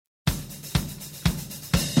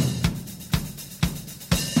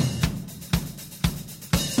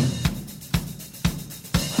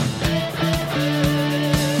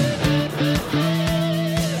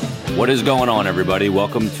What is going on, everybody?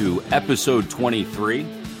 Welcome to episode 23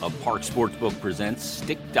 of Park Sportsbook Presents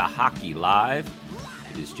Stick to Hockey Live.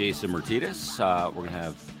 It is Jason Martinez. We're going to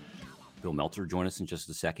have Bill Meltzer join us in just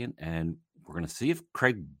a second, and we're going to see if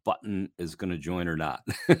Craig Button is going to join or not.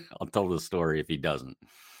 I'll tell the story if he doesn't,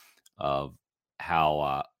 of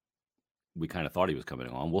how we kind of thought he was coming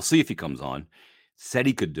on. We'll see if he comes on. Said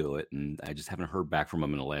he could do it, and I just haven't heard back from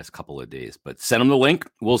him in the last couple of days. But send him the link.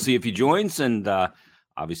 We'll see if he joins, and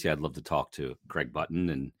obviously I'd love to talk to Craig Button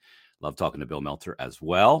and love talking to Bill Meltzer as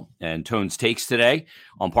well. And Tone's takes today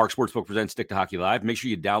on Park Sportsbook Presents Stick to Hockey Live. Make sure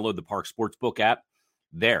you download the Park Sportsbook app.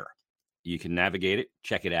 There, you can navigate it,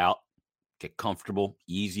 check it out, get comfortable,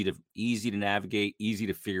 easy to navigate, easy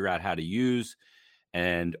to figure out how to use.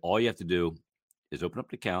 And all you have to do is open up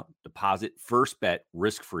an account, deposit, first bet,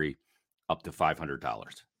 risk-free, up to $500.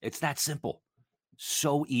 It's that simple.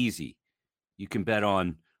 So easy. You can bet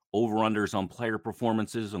on over-unders on player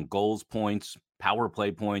performances, on goals, points, power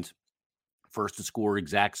play points, first to score,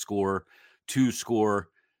 exact score, to score,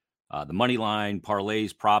 the money line,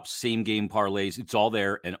 parlays, props, same game parlays. It's all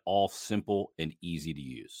there and all simple and easy to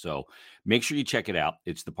use. So make sure you check it out.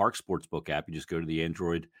 It's the Park Sportsbook app. You just go to the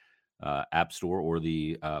Android app store or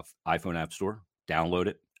the iPhone app store, download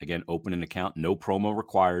it. Again, open an account, no promo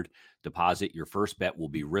required. Deposit. Your first bet will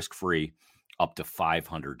be risk-free up to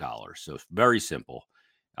 $500. So it's very simple.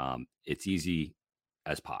 It's easy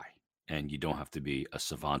as pie, and you don't have to be a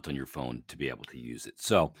savant on your phone to be able to use it.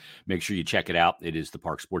 So make sure you check it out. It is the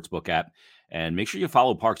Park Sportsbook app, and make sure you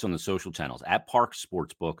follow Parks on the social channels at Park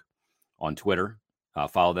Sportsbook on Twitter.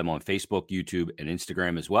 Follow them on Facebook, YouTube, and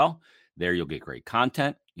Instagram as well. There you'll get great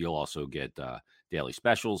content. You'll also get daily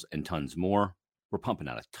specials and tons more. We're pumping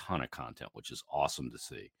out a ton of content, which is awesome to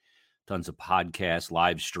see. Tons of podcasts,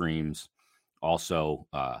 live streams. Also,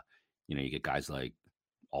 you get guys like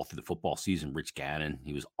all through the football season, Rich Gannon,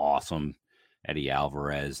 he was awesome. Eddie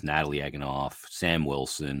Alvarez, Natalie Eganoff, Sam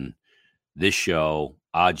Wilson. This show,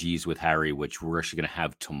 Odgies with Harry, which we're actually going to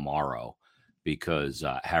have tomorrow because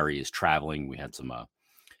Harry is traveling. We had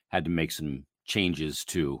had to make some changes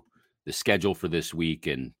to the schedule for this week,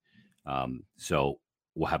 and so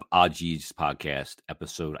we'll have Odgies podcast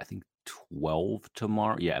episode, I think 12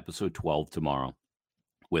 tomorrow. Yeah, episode 12 tomorrow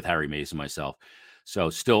with Harry Mays and myself. So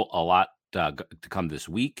still a lot to come this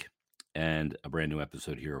week, and a brand new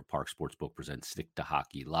episode here of Park Sportsbook Presents Stick to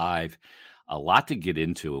Hockey Live. A lot to get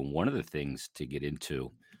into, and one of the things to get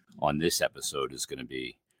into on this episode is going to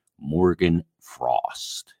be Morgan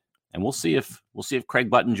Frost, and we'll see if Craig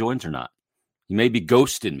Button joins or not. He may be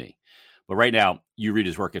ghosting me. But right now, you read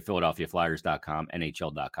his work at PhiladelphiaFlyers.com,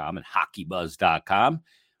 NHL.com, and HockeyBuzz.com.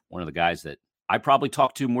 One of the guys that I probably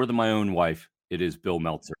talk to more than my own wife, it is Bill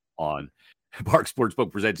Meltzer on Park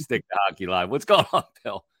Sportsbook Presents Stick to Hockey Live. What's going on,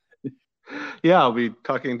 Bill? Yeah, I'll be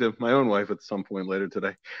talking to my own wife at some point later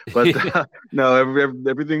today. But no,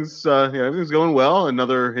 everything's going well.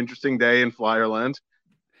 Another interesting day in Flyerland.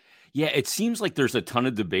 Yeah, it seems like there's a ton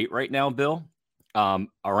of debate right now, Bill,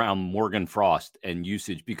 around Morgan Frost and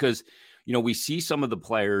usage because – we see some of the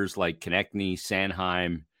players like Konechny,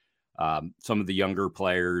 Sanheim, some of the younger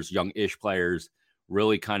players, young-ish players,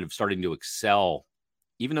 really kind of starting to excel,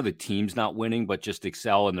 even though the team's not winning, but just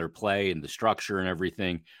excel in their play and the structure and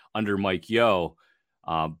everything under Mike Yeo.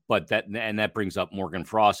 But that brings up Morgan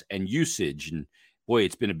Frost and usage. And boy,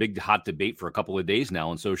 it's been a big hot debate for a couple of days now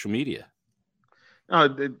on social media.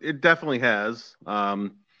 It definitely has.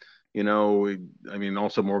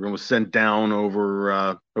 Also Morgan was sent down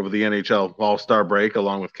over the NHL All-Star break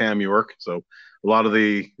along with Cam York. So a lot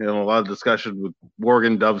of discussion with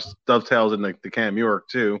Morgan dovetails in the Cam York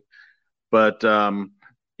too. But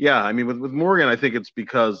with Morgan, I think it's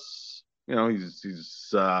because he's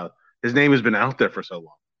his name has been out there for so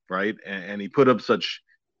long, right? And he put up such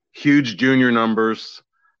huge junior numbers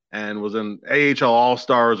and was an AHL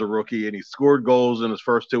All-Star as a rookie, and he scored goals in his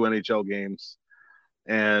first 2 NHL games.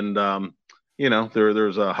 And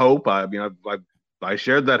there's a hope. I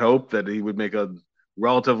shared that hope that he would make a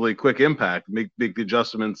relatively quick impact, make the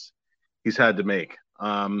adjustments he's had to make.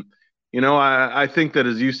 I think that,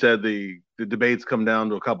 as you said, the debates come down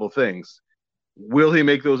to a couple of things. Will he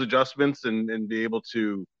make those adjustments and be able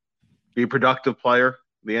to be a productive player,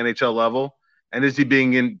 the NHL level? And is he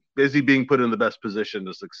being put in the best position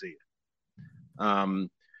to succeed?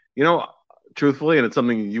 Truthfully, and it's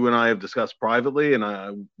something you and I have discussed privately,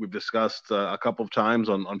 and we've discussed a couple of times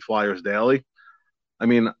on Flyers Daily. I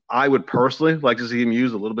mean, I would personally like to see him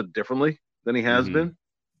used a little bit differently than he has been.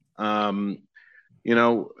 If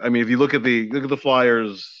you look at the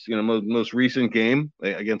Flyers, most recent game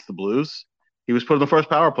against the Blues, he was put in the first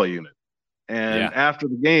power play unit, and after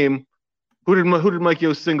the game, who did Mike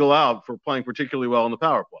Yost single out for playing particularly well in the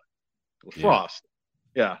power play? It was Frost.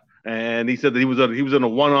 Yeah. And he said that he was in a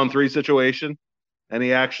 1-on-3 situation, and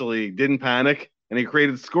he actually didn't panic, and he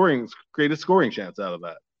created scoring chance out of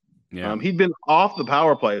that. Yeah. He'd been off the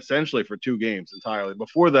power play essentially for 2 games entirely.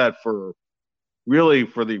 Before that, for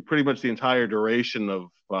pretty much the entire duration of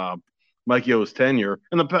Mike Yo's tenure,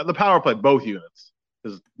 and the power play, both units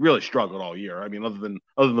has really struggled all year. I mean, other than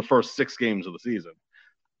the first 6 games of the season.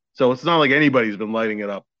 So it's not like anybody's been lighting it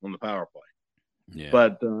up on the power play. Yeah.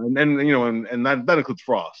 But and that includes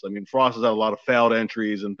Frost. I mean, Frost has had a lot of failed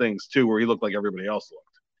entries and things too, where he looked like everybody else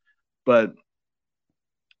looked. But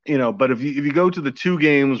if you go to the 2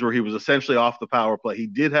 games where he was essentially off the power play, he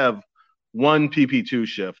did have 1 PP2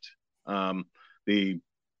 shift. The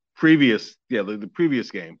previous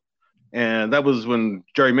game, and that was when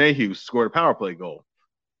Jerry Mayhew scored a power play goal.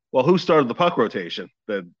 Well, who started the puck rotation?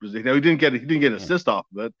 That was, he didn't get an assist off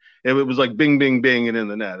of it. It was like bing, bing, bing, and in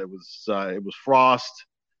the net. It was Frost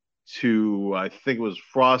to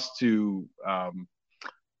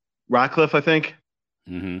Ratcliffe, I think.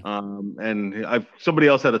 Mm-hmm. And somebody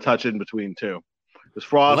else had a touch in between too. It was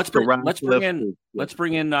Frost. Let's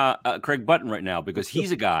bring in Craig Button right now, because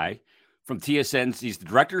he's a guy from TSN. He's the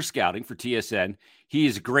director of scouting for TSN. He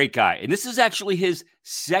is a great guy, and this is actually his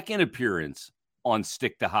 2nd appearance on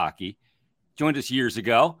Stick to Hockey. Joined us years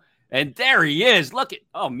ago, and there he is. Look at,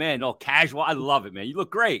 oh man, all casual. I love it, man. You look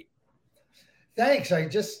great. Thanks. I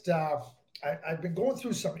just I've been going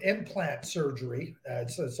through some implant surgery.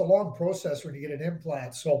 It's a long process when you get an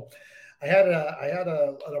implant. So I had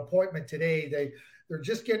an appointment today. They're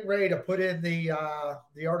just getting ready to put in the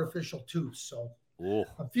artificial tooth. So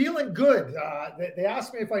I'm feeling good. They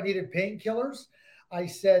asked me if I needed painkillers. I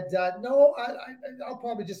said, no, I'll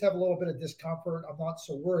probably just have a little bit of discomfort. I'm not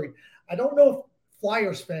so worried. I don't know if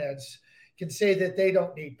Flyers fans can say that they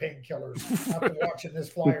don't need painkillers after watching this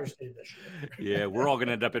Flyers team this year. Yeah, we're all going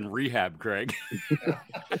to end up in rehab, Craig. Well,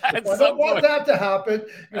 I don't want that to happen.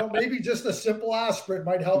 Maybe just a simple aspirin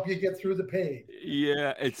might help you get through the pain.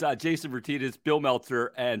 Yeah, it's Jason Martinez, Bill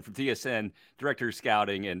Meltzer, and from TSN, Director of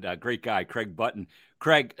Scouting, and great guy, Craig Button.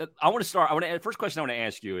 Craig, first question I want to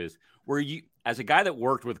ask you is, were you, as a guy that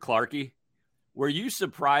worked with Clarkie, were you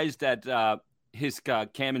surprised at his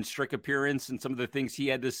Cam and Strick appearance and some of the things he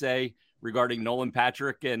had to say regarding Nolan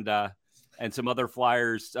Patrick and some other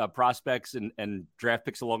Flyers prospects and draft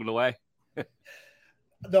picks along the way?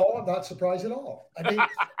 No, I'm not surprised at all. I mean,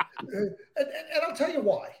 and I'll tell you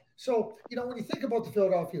why. So, when you think about the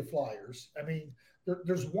Philadelphia Flyers, I mean,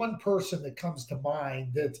 there's one person that comes to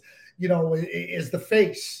mind that, is the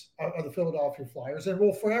face of the Philadelphia Flyers and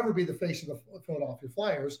will forever be the face of the Philadelphia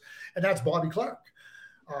Flyers, and that's Bobby Clarke,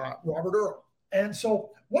 Robert Earl. And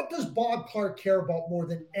so what does Bob Clarke care about more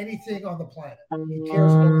than anything on the planet? He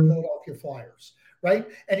cares about the Philadelphia Flyers, right?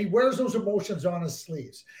 And he wears those emotions on his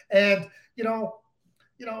sleeves. And, Ron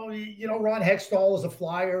Hextall is a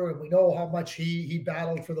Flyer, and we know how much he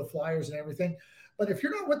battled for the Flyers and everything. But if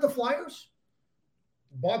you're not with the Flyers,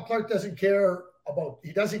 Bob Clarke doesn't care.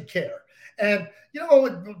 He doesn't care. And,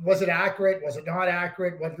 was it accurate? Was it not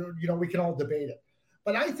accurate? We can all debate it.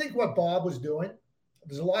 But I think what Bob was doing,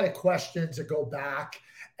 there's a lot of questions that go back.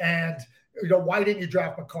 And, why didn't you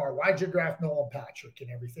draft McCarr? Why did you draft Nolan Patrick and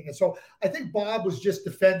everything? And so I think Bob was just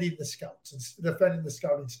defending the scouts and defending the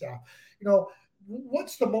scouting staff.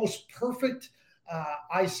 What's the most perfect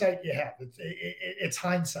eyesight you have? It's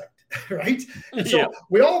hindsight, right? And so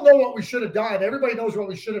we all know what we should have done. Everybody knows what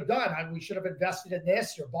we should have done. We should have invested in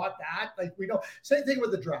this or bought that. Like, we know. Same thing with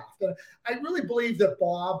the draft. I really believe that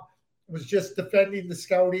Bob was just defending the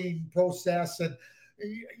scouting process. And,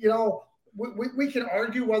 we can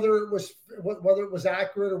argue whether it was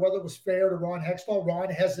accurate or whether it was fair to Ron Hextall. Ron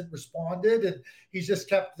hasn't responded, and he's just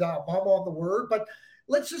kept mum on the word. But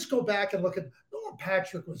let's just go back and look at Nolan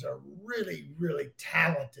Patrick was a really, really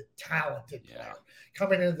talented player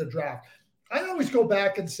coming into the draft. I always go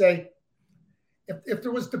back and say, if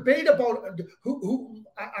there was debate about who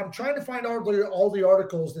I'm trying to find all the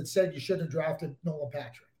articles that said you shouldn't have drafted Nolan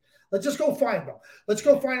Patrick. Let's just go find them. Let's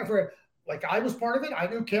go find them for. Like, I was part of it. I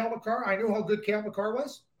knew Cale Makar. I knew how good Cale Makar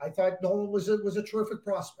was. I thought Nolan was a terrific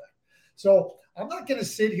prospect. So I'm not going to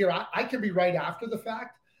sit here. I can be right after the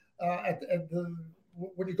fact.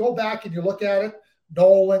 When you go back and you look at it,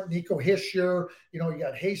 Nolan, Nico Hischier, you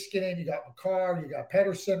got Heiskanen, you got Makar, you got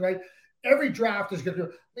Pettersson, right? Every draft is going to be.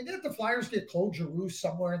 I mean, didn't the Flyers get Claude Giroux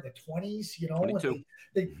somewhere in the 20s?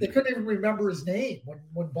 They couldn't even remember his name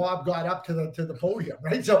when Bob got up to the podium,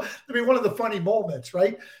 right? So, I mean, one of the funny moments,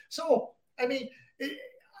 right? So, I mean,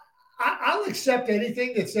 I'll accept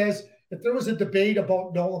anything that says if there was a debate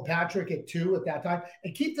about Nolan Patrick at 2 at that time,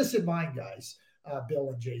 and keep this in mind, guys,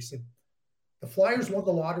 Bill and Jason, the Flyers won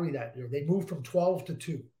the lottery that year. They moved from 12 to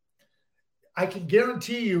 2. I can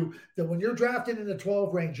guarantee you that when you're drafted in the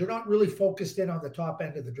 12 range, you're not really focused in on the top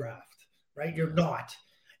end of the draft, right? You're not.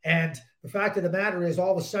 And the fact of the matter is,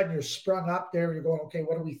 all of a sudden you're sprung up there. You're going, okay,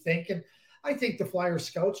 what are we thinking? I think the Flyers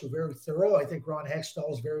scouts are very thorough. I think Ron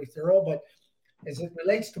Hextall is very thorough. But as it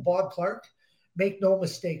relates to Bob Clarke, make no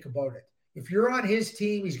mistake about it. If you're on his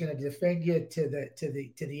team, he's going to defend you to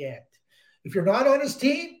the end. If you're not on his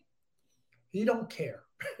team, he don't care.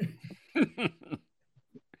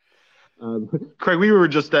 Craig, we were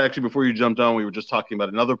just actually, before you jumped on, we were just talking about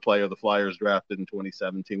another player the Flyers drafted in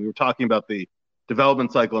 2017. We were talking about the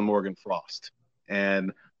development cycle of Morgan Frost.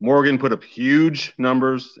 And Morgan put up huge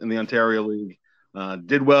numbers in the Ontario League,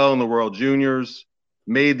 did well in the World Juniors,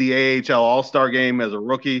 made the AHL All-Star game as a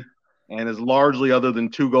rookie, and is largely, other than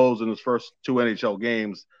 2 goals in his first 2 NHL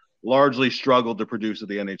games, largely struggled to produce at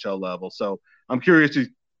the NHL level. So I'm curious, do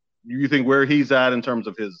you think where he's at in terms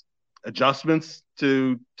of his adjustments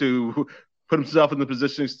to put himself in the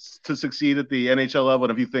position to succeed at the NHL level,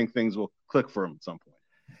 and if you think things will click for him at some point?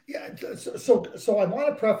 Yeah, so I want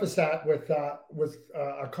to preface that with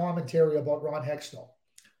a commentary about Ron Hextall.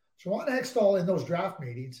 So Ron Hextall, in those draft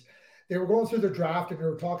meetings, they were going through the draft and they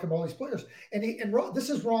were talking about all these players. And Ron, this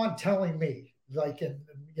is Ron telling me, like,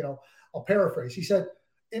 I'll paraphrase. He said,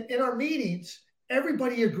 in our meetings,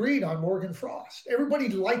 everybody agreed on Morgan Frost. Everybody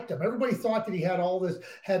liked him. Everybody thought that he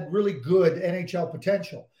had really good NHL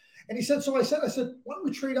potential. And he said, I said, why don't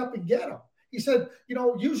we trade up and get him? He said,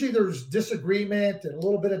 usually there's disagreement and a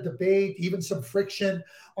little bit of debate, even some friction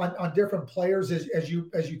on different players as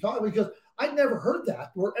you talk, because I never heard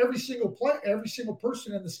that, where every single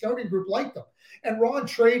person in the scouting group liked them. And Ron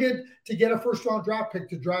traded to get a first-round draft pick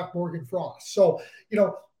to draft Morgan Frost. So,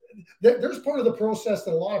 there's part of the process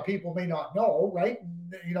that a lot of people may not know, right?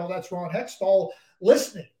 That's Ron Hextall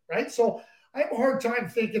listening, right? So I have a hard time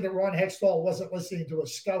thinking that Ron Hextall wasn't listening to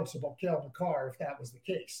his scouts about Cale Makar if that was the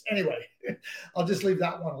case. Anyway, I'll just leave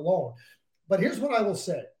that one alone. But here's what I will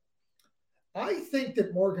say. I think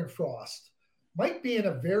that Morgan Frost might be in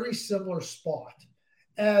a very similar spot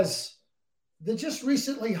as the just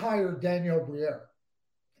recently hired Daniel Briere.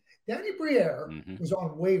 Danny Briere was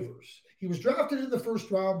on waivers. He was drafted in the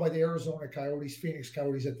first round by the Arizona Coyotes, Phoenix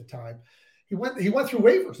Coyotes at the time. He went through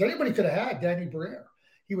waivers. Anybody could have had Danny Briere.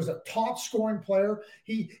 He was a top scoring player.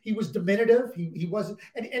 He was diminutive. He wasn't,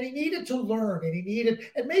 and he needed to learn,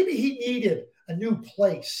 and maybe he needed a new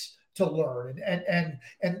place to learn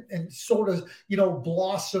and sort of,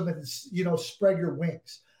 blossom and, spread your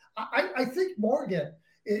wings. I think Morgan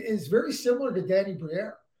is very similar to Danny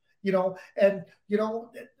Briere,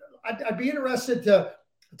 I'd be interested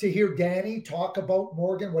to hear Danny talk about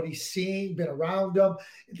Morgan, what he's seen, been around him,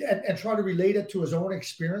 and try to relate it to his own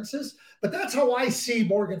experiences. But that's how I see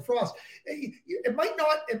Morgan Frost. It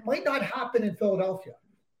might not happen in Philadelphia,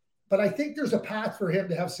 but I think there's a path for him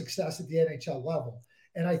to have success at the NHL level.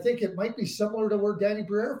 And I think it might be similar to where Danny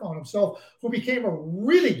Briere found himself, who became a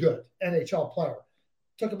really good NHL player.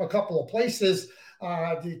 Took him a couple of places.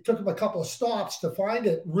 It took him a couple of stops to find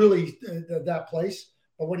it really that place.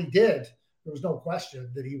 But when he did, there was no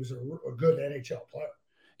question that he was a good NHL player.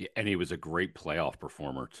 Yeah, and he was a great playoff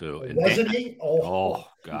performer too. Wasn't he? Oh,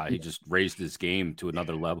 God, he just raised his game to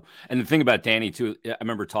another level. And the thing about Danny too, I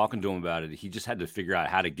remember talking to him about it. He just had to figure out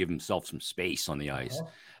how to give himself some space on the ice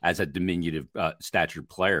as a diminutive statured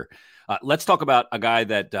player. Let's talk about a guy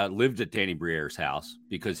that lived at Danny Briere's house,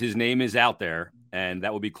 because his name is out there, and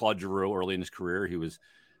that would be Claude Giroux. Early in his career, he was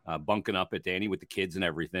bunking up at Danny with the kids and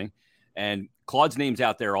everything. And Claude's name's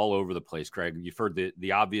out there all over the place, Craig. You've heard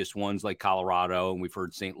the obvious ones like Colorado, and we've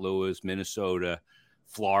heard St. Louis, Minnesota,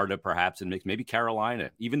 Florida, perhaps, and maybe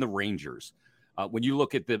Carolina, even the Rangers. When you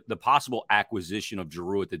look at the possible acquisition of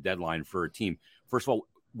Giroux at the deadline for a team, first of all,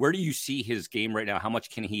 where do you see his game right now? How much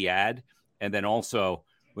can he add? And then also,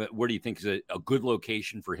 where do you think is a good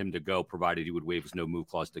location for him to go, provided he would waive his no-move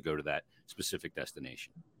clause to go to that specific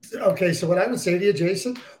destination? Okay, so what I would say to you,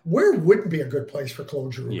 Jason, where wouldn't be a good place for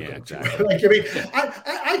Claude Giroux? Yeah, exactly.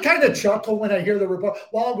 I kind of chuckle when I hear the report.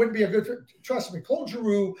 Well, it wouldn't be a good fit. Trust me, Claude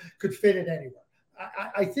Giroux could fit in anywhere.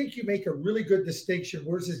 I think you make a really good distinction.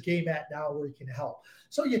 Where's his game at now where he can help?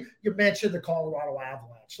 So you mentioned the Colorado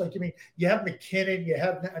Avalanche. You have McKinnon, you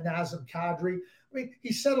have Nazem Kadri.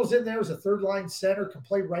 He settles in there as a third-line center, can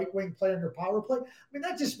play right wing, play under power play.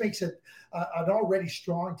 That just makes it an already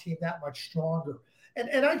strong team that much stronger.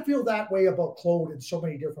 And I feel that way about Claude in so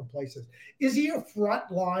many different places. Is he a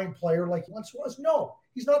front-line player like he once was? No,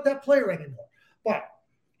 he's not that player anymore. But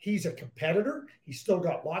He's a competitor. He's still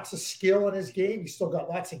got lots of skill in his game. He's still got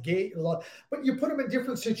lots of game. But you put him in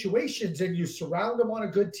different situations and you surround him on a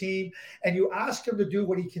good team and you ask him to do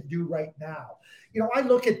what he can do right now. I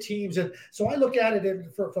look at teams, and so I look at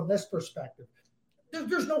it from this perspective.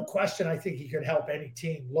 There's no question I think he could help any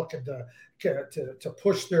team looking to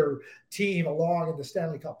push their team along in the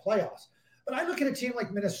Stanley Cup playoffs. But I look at a team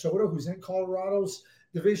like Minnesota, who's in Colorado's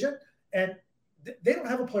division, and they don't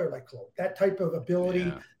have a player like Claude, that type of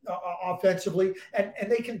ability offensively, and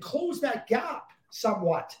they can close that gap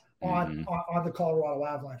somewhat on the Colorado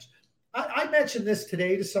Avalanche. I mentioned this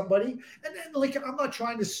today to somebody, and then I'm not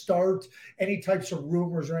trying to start any types of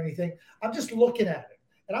rumors or anything. I'm just looking at it,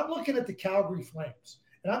 and I'm looking at the Calgary Flames,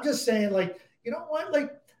 and I'm just saying, you know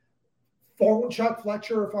what, phone Chuck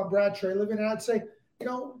Fletcher if I'm Brad Treliving, and I'd say,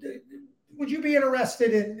 would you be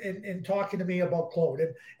interested in talking to me about Claude?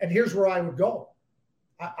 And here's where I would go.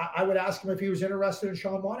 I would ask him if he was interested in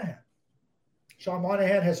Sean Monahan. Sean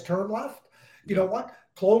Monahan has term left. You know what?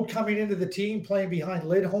 Claude coming into the team, playing behind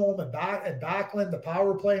Lidholm and Backlund, the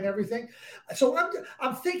power play and everything. So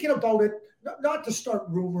I'm thinking about it, not to start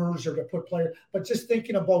rumors or to put players, but just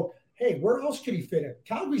thinking about, hey, where else could he fit in?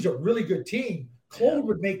 Calgary's a really good team. Claude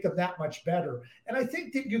would make them that much better. And I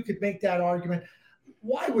think that you could make that argument.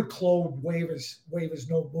 Why would Claude waive his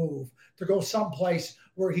no move to go someplace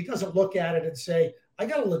where he doesn't look at it and say, I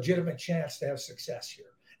got a legitimate chance to have success here?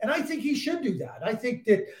 And I think he should do that. I think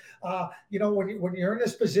that, when you're in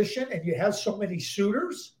this position and you have so many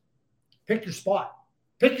suitors, pick your spot.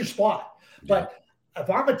 Pick your spot. Yeah. But if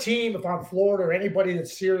I'm a team, if I'm Florida or anybody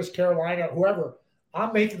that's serious, Carolina, whoever,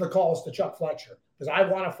 I'm making the calls to Chuck Fletcher because I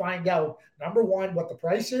want to find out, number one, what the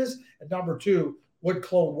price is, and number two, would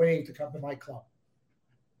Claude waive to come to my club?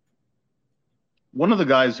 One of the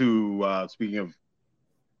guys who, speaking of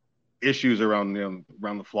issues around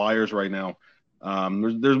the Flyers right now,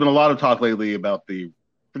 there's been a lot of talk lately about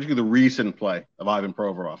particularly the recent play of Ivan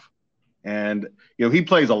Provorov. And, he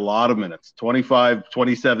plays a lot of minutes, 25,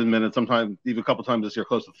 27 minutes, sometimes even a couple times this year,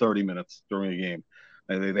 close to 30 minutes during a game.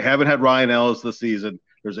 They haven't had Ryan Ellis this season.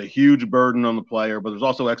 There's a huge burden on the player, but there's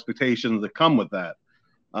also expectations that come with that.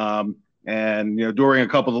 And, during a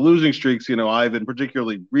couple of the losing streaks, Ivan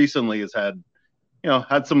particularly recently has had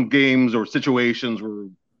some games or situations where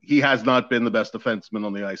he has not been the best defenseman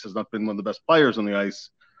on the ice, has not been one of the best players on the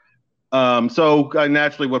ice. So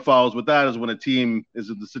naturally what follows with that is when a team is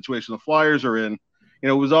in the situation the Flyers are in,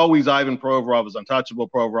 it was always Ivan Provorov is untouchable.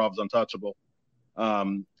 Provorov is untouchable.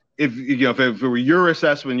 If it were your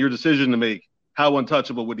assessment, your decision to make, how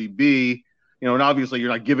untouchable would he be? And obviously you're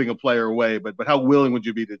not giving a player away, but how willing would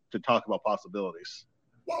you be to talk about possibilities?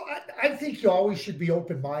 Well, I think you always should be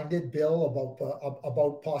open-minded, Bill,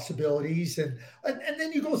 about possibilities, and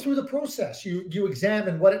then you go through the process. You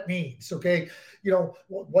examine what it means. Okay,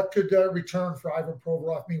 what could return for Ivan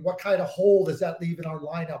Provorov mean? What kind of hole does that leave in our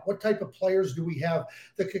lineup? What type of players do we have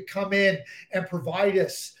that could come in and provide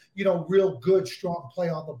us, real good, strong play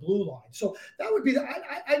on the blue line? So that would be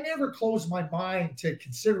I never close my mind to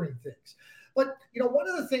considering things, but one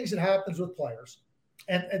of the things that happens with players.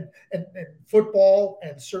 And football,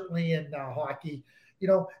 and certainly in hockey,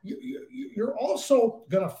 you're also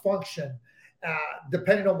going to function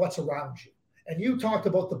depending on what's around you. And you talked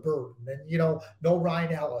about the burden, and no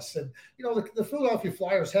Ryan Ellis, and the Philadelphia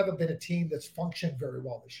Flyers haven't been a team that's functioned very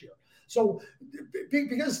well this year. So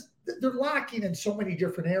because they're lacking in so many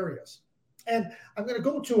different areas. And I'm going to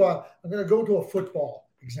go to a football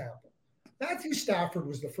example. Matthew Stafford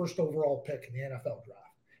was the first overall pick in the NFL draft.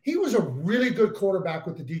 He was a really good quarterback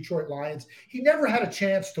with the Detroit Lions. He never had a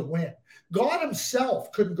chance to win. God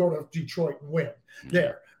himself couldn't go to Detroit and win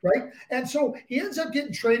there, right? And so he ends up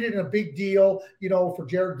getting traded in a big deal, for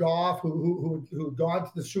Jared Goff, who had gone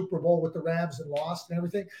to the Super Bowl with the Rams and lost and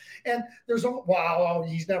everything. And there's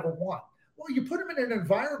he's never won. Well, you put him in an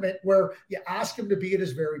environment where you ask him to be at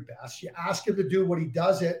his very best. You ask him to do what he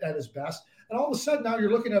does at his best. And all of a sudden now you're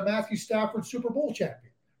looking at Matthew Stafford, Super Bowl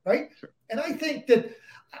champion, right? Sure. And I think that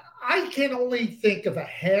I can only think of a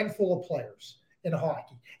handful of players in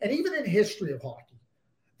hockey, and even in history of hockey,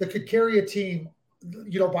 that could carry a team,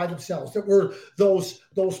 by themselves, that were those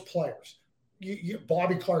players.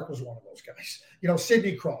 Bobby Clark was one of those guys.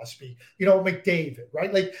 Sidney Crosby, McDavid,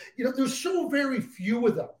 right? There's so very few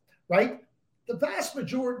of them, right? The vast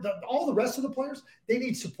majority, all the rest of the players, they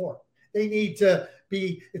need support. They need to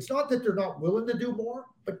be. It's not that they're not willing to do more,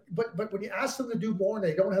 but when you ask them to do more and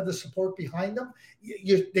they don't have the support behind them,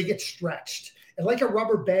 they get stretched. And like a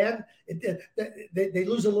rubber band, they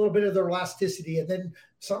lose a little bit of their elasticity, and then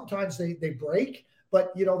sometimes they break.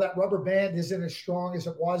 But that rubber band isn't as strong as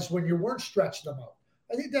it was when you weren't stretching them out.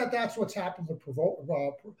 I think that's what's happened with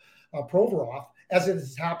Provorov, as it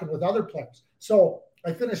has happened with other players. So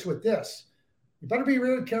I finish with this. You better be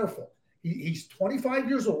really careful. He's 25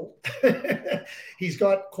 years old. He's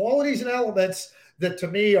got qualities and elements that to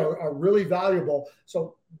me are really valuable.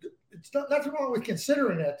 So it's nothing wrong with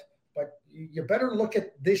considering it, but you better look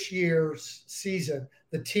at this year's season,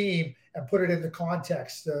 the team, and put it into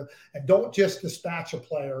context. And don't just dispatch a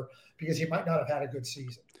player because he might not have had a good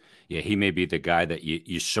season. Yeah, he may be the guy that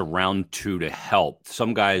you surround to help.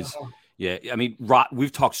 Some guys, yeah, I mean,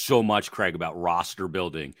 we've talked so much, Craig, about roster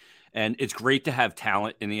building. And it's great to have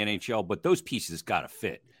talent in the NHL, but those pieces got to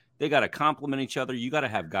fit. They got to complement each other. You got to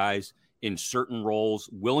have guys in certain roles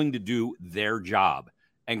willing to do their job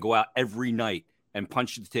and go out every night and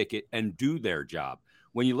punch the ticket and do their job.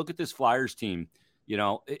 When you look at this Flyers team, you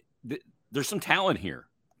know, there's some talent here.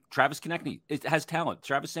 Travis Konecny, it has talent.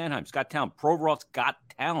 Travis Sanheim's got talent. Provorov's got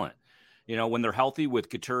talent. You know, when they're healthy with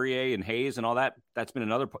Couturier and Hayes and all that, that's been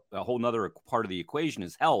a whole nother part of the equation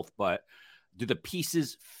is health. But do the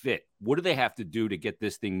pieces fit? What do they have to do to get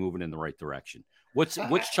this thing moving in the right direction? What's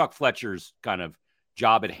Chuck Fletcher's kind of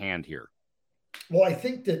job at hand here? Well, I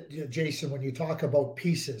think that, Jason, when you talk about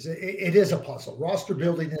pieces, it is a puzzle. Roster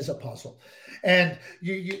building is a puzzle. And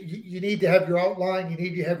you need to have your outline. You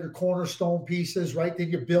need to have your cornerstone pieces, right? Then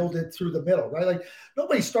you build it through the middle, right? Like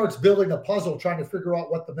nobody starts building a puzzle trying to figure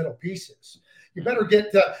out what the middle piece is. You better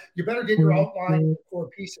get your outline core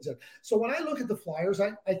pieces in. So when I look at the Flyers,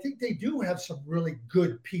 I think they do have some really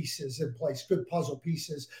good pieces in place, good puzzle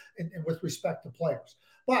pieces and with respect to players.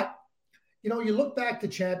 But you know, you look back to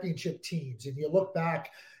championship teams and you look back,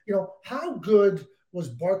 you know, how good was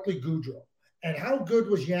Barclay Goodrow and how good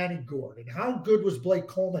was Yanni Gourde and how good was Blake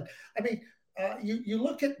Coleman? I mean, you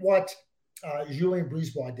look at what Julien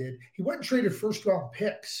Brisebois did. He went and traded first-round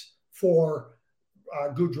picks for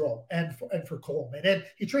Goodrow and for Coleman. And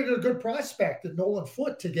he traded a good prospect in Nolan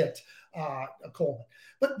Foote to get Coleman.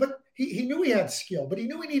 But he knew he had skill, but he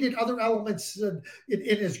knew he needed other elements in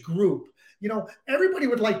his group. You know, everybody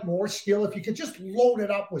would like more skill. If you could just load it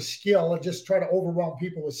up with skill and just try to overwhelm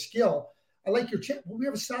people with skill, I like your champ. We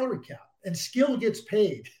have a salary cap and skill gets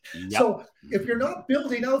paid. Yep. So if you're not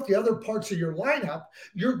building out the other parts of your lineup,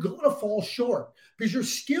 you're going to fall short because your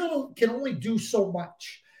skill can only do so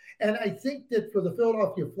much. And I think that for the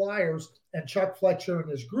Philadelphia Flyers and Chuck Fletcher and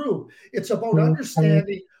his group, it's about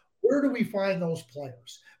understanding where do we find those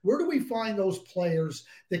players? Where do we find those players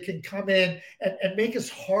that can come in and make us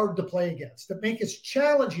hard to play against, that make us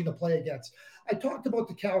challenging to play against? I talked about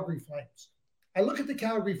the Calgary Flames. I look at the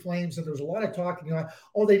Calgary Flames, and there's a lot of talking about,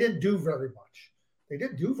 oh, they didn't do very much. They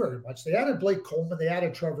didn't do very much. They added Blake Coleman. They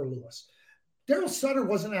added Trevor Lewis. Daryl Sutter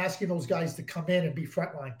wasn't asking those guys to come in and be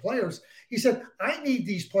frontline players. He said, I need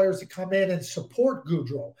these players to come in and support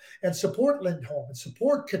Goodrow and support Lindholm and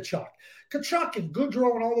support Tkachuk. Tkachuk and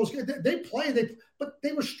Goodrow and all those guys, they play, but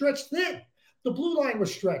they were stretched thin. The blue line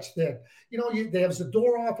was stretched thin. You know, they have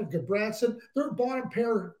Zadorov and Goodbranson. They're a bottom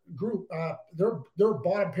pair group. They're a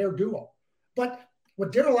bottom pair duo. But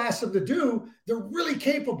what Daryl asked them to do, they're really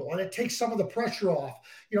capable, and it takes some of the pressure off.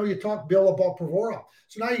 You know, you talk, Bill, about Provorov.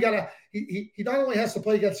 So now he not only has to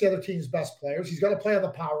play against the other team's best players, he's got to play on the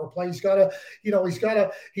power play. He's got to play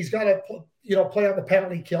on the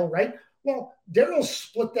penalty kill, right? Well, Daryl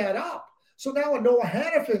split that up. So now a Noah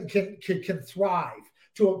Hanifin can thrive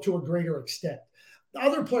to a greater extent. The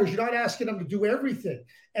other players, you're not asking them to do everything.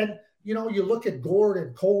 And, you know, you look at Gourde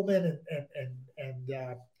and Coleman and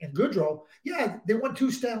Goodrow. Yeah, they won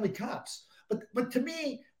 2 Stanley Cups. But to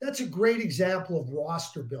me, that's a great example of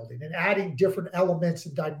roster building and adding different elements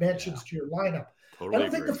and dimensions to your lineup. Totally I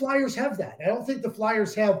don't think the Flyers have that. I don't think the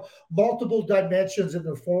Flyers have multiple dimensions in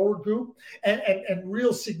their forward group and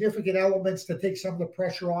real significant elements to take some of the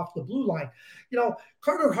pressure off the blue line. You know,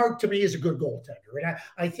 Carter Hart to me is a good goaltender. And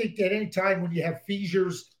I think that any time when you have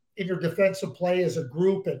Feasers in your defensive play as a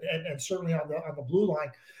group and certainly on the blue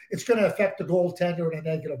line, it's going to affect the goaltender in a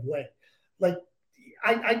negative way. Like,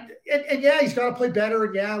 yeah, he's got to play better.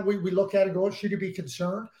 And yeah, we look at it and go, should he be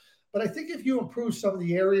concerned? But I think if you improve some of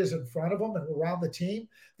the areas in front of him and around the team,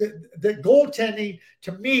 the goaltending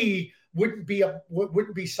to me wouldn't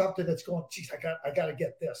be something that's going, geez, I got to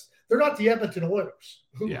get this. They're not the Edmonton Oilers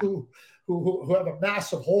who have a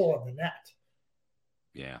massive hole on the net.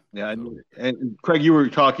 Yeah. Yeah. And Craig, you were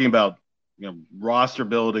talking about, you know, roster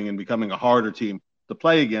building and becoming a harder team to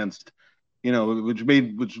play against, you know, which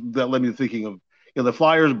led me to thinking of, you know, the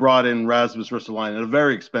Flyers brought in Rasmus Ristolainen at a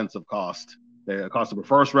very expensive cost. They cost them a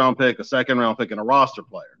first-round pick, a second-round pick, and a roster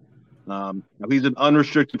player. Now he's an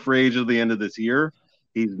unrestricted free agent at the end of this year.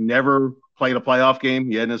 He's never played a playoff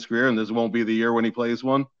game yet in his career, and this won't be the year when he plays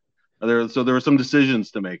one. So there were some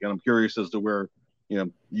decisions to make, and I'm curious as to where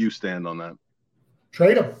you stand on that.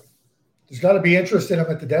 Trade him. There's got to be interest in him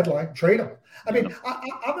at the deadline. Trade him. I mean,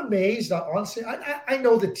 I'm amazed. Honestly, I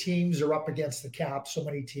know the teams are up against the cap, so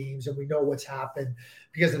many teams, and we know what's happened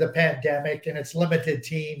because of the pandemic and its limited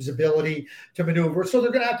teams' ability to maneuver. So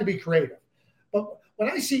they're going to have to be creative. But when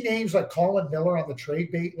I see names like Colin Miller on the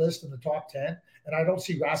trade bait list in the top 10, and I don't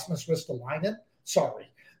see Rasmus Ristolainen, sorry.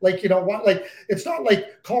 Like, you know what? Like, it's not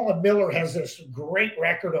like Colin Miller has this great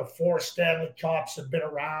record of 4 Stanley Cups and been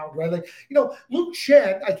around, right? Like, Luke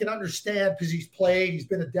Schenn, I can understand because he's played, he's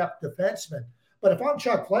been a depth defenseman. But if I'm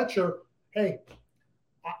Chuck Fletcher, hey,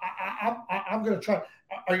 I'm going to try.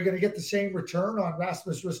 Are you going to get the same return on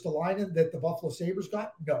Rasmus Ristolainen that the Buffalo Sabres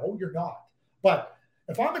got? No, you're not. But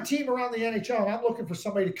if I'm a team around the NHL and I'm looking for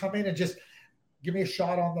somebody to come in and just give me a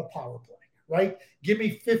shot on the power play, right? Give me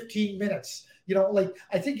 15 minutes.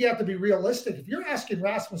 I think you have to be realistic. If you're asking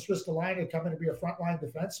Rasmus Ristolainen to come in and be a frontline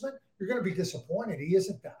defenseman, you're going to be disappointed. He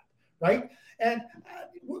isn't that, right? And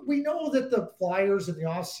we know that the Flyers in the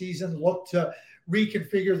offseason look to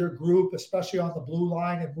reconfigure their group, especially on the blue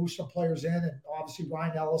line, and move some players in. And obviously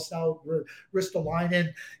Ryan Ellis out,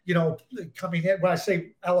 Ristolainen, coming in. When I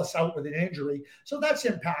say Ellis out with an injury, so that's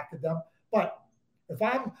impacted them. But if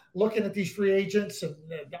I'm looking at these free agents and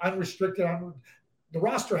unrestricted, the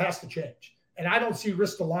roster has to change. And I don't see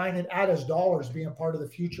Ristolainen at his dollars being part of the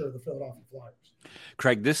future of the Philadelphia Flyers.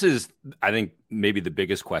 Craig, this is, I think, maybe the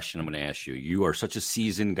biggest question I'm going to ask you. You are such a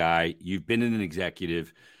seasoned guy. You've been an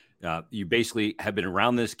executive. You basically have been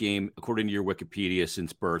around this game, according to your Wikipedia,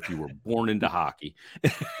 since birth. You were born into hockey.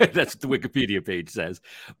 That's what the Wikipedia page says.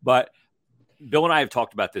 But Bill and I have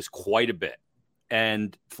talked about this quite a bit.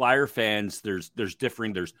 And Flyer fans, there's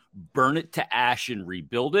burn it to ash and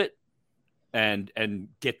rebuild it. And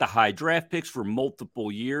get the high draft picks for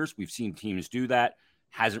multiple years. We've seen teams do that.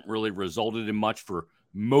 Hasn't really resulted in much for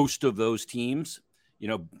most of those teams.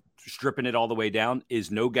 Stripping it all the way down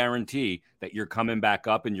is no guarantee that you're coming back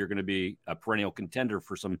up and you're going to be a perennial contender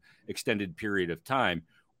for some extended period of time.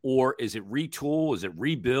 Or is it retool? Is it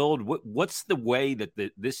rebuild? What's the way that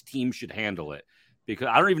this team should handle it? Because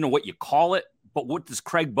I don't even know what you call it, but what does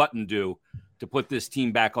Craig Button do to put this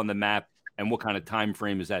team back on the map? And what kind of time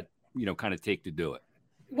frame is that kind of take to do it?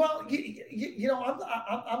 Well,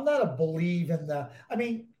 I'm not a believe in the. I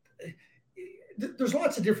mean, there's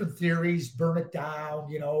lots of different theories. Burn it down.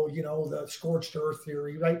 The scorched earth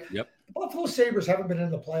theory, right? Yep. The Buffalo Sabres haven't been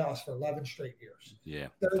in the playoffs for 11 straight years. Yeah.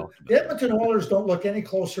 The Edmonton Oilers don't look any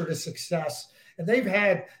closer to success, and they've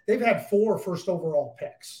had 4 first overall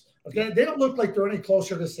picks. Okay, they don't look like they're any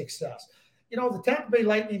closer to success. The Tampa Bay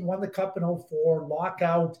Lightning won the Cup in 2004,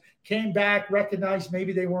 lockout, came back, recognized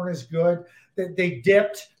maybe they weren't as good, that they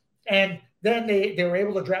dipped, and then they were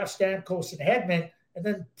able to draft Stamkos and Hedman, and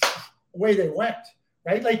then away they went,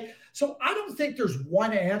 right? So I don't think there's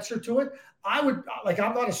one answer to it. I'm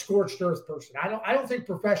not a scorched earth person. I don't think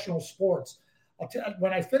professional sports.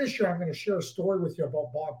 When I finish here, I'm going to share a story with you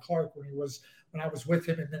about Bob Clarke when I was with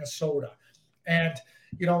him in Minnesota, and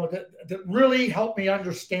that really helped me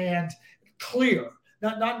understand. Clear,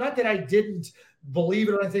 not that I didn't believe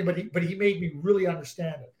it or anything, but he made me really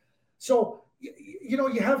understand it. So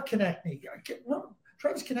you have Konechny.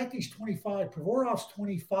 Travis Konechny's 25, Provorov's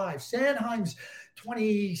 25, Sanheim's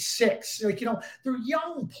 26. They're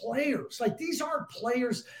young players. These aren't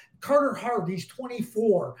players. Carter Hart, he's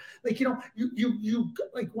 24. You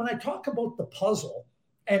when I talk about the puzzle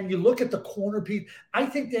and you look at the corner piece, I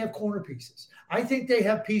think they have corner pieces. I think they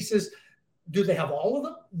have pieces. Do they have all of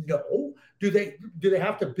them? No. Do they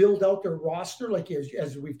have to build out their roster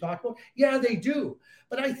as we've talked about? Yeah, they do.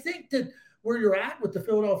 But I think that where you're at with the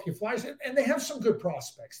Philadelphia Flyers, and they have some good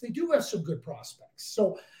prospects. They do have some good prospects.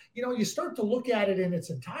 So, you start to look at it in its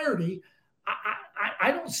entirety. I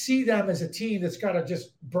don't see them as a team that's got to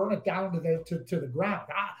just burn it down to the ground.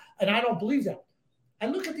 And I don't believe that. I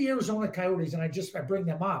look at the Arizona Coyotes and I bring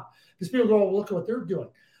them up because people go, oh, look at what they're doing.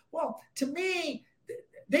 Well, to me,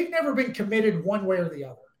 they've never been committed one way or the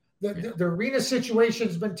other. The arena situation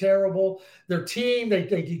has been terrible. Their team,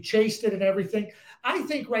 they chased it and everything. I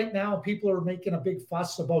think right now people are making a big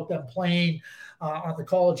fuss about them playing on the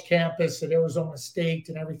college campus at Arizona State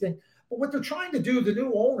and everything. But what they're trying to do, the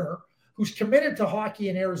new owner who's committed to hockey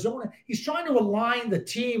in Arizona, he's trying to align the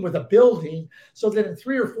team with a building so that in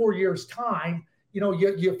 3 or 4 years' time,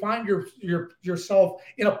 you find yourself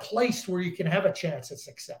in a place where you can have a chance at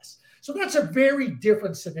success. So that's a very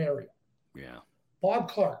different scenario. Yeah. Bob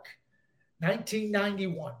Clarke,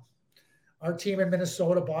 1991. Our team in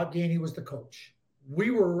Minnesota, Bob Gainey was the coach.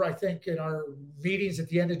 We were, I think, in our meetings at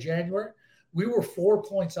the end of January, we were 4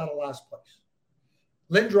 points out of last place.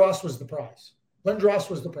 Lindros was the prize. Lindros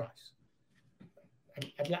was the prize.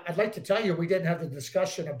 I'd like to tell you we didn't have the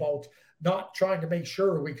discussion about not trying to make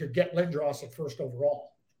sure we could get Lindros at first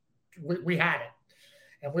overall. We had it,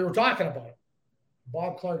 and we were talking about it.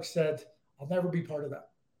 Bob Clarke said, I'll never be part of that.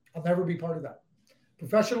 I'll never be part of that.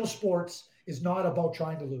 Professional sports is not about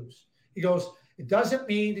trying to lose. He goes, it doesn't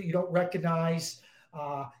mean that you don't recognize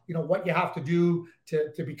what you have to do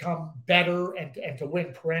to become better and to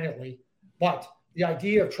win perennially. But the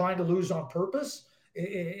idea of trying to lose on purpose,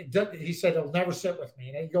 he said, it'll never sit with me.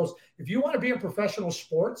 And he goes, if you want to be in professional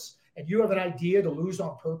sports and you have an idea to lose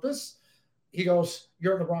on purpose, he goes,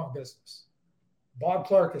 you're in the wrong business. Bob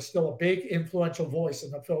Clarke is still a big influential voice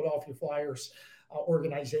in the Philadelphia Flyers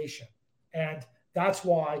organization. And that's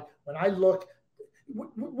why when I look,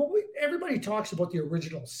 everybody talks about the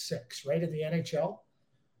original 6, right, in the NHL.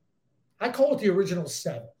 I call it the original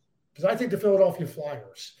 7 because I think the Philadelphia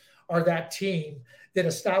Flyers are that team that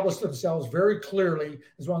established themselves very clearly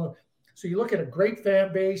as one of the. So you look at a great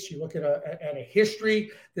fan base, you look at a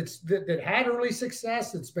history that had early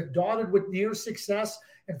success, that's been dotted with near success,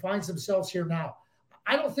 and finds themselves here now.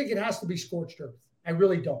 I don't think it has to be scorched earth. I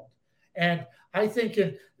really don't. And I think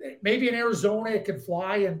maybe in Arizona it can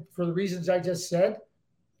fly, and for the reasons I just said,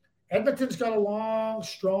 Edmonton's got a long,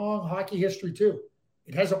 strong hockey history too.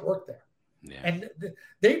 It hasn't worked there. Yeah. And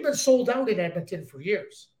they've been sold out in Edmonton for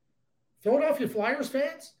years. Philadelphia Flyers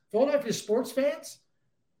fans, Philadelphia sports fans,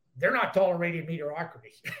 they're not tolerating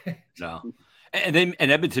mediocrity. No. And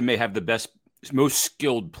Edmonton may have the most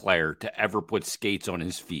skilled player to ever put skates on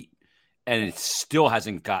his feet. And it still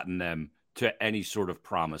hasn't gotten them to any sort of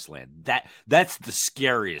promised land. That's the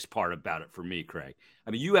scariest part about it for me, Craig.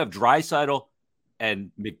 I mean, you have Draisaitl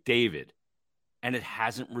and McDavid, and it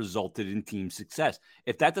hasn't resulted in team success.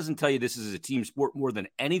 If that doesn't tell you this is a team sport more than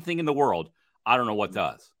anything in the world, I don't know what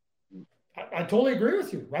does. I totally agree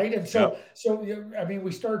with you, right? And so I mean,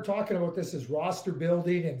 we started talking about this as roster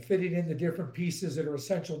building and fitting in the different pieces that are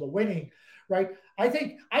essential to winning, right? I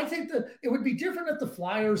think that it would be different if the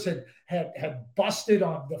Flyers had busted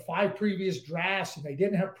on the 5 previous drafts and they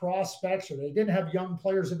didn't have prospects or they didn't have young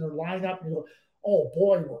players in their lineup, and you go, oh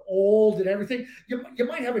boy, we're old and everything. You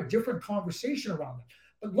might have a different conversation around it.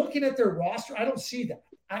 But looking at their roster, I don't see that.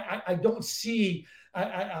 I don't see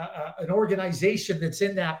an organization that's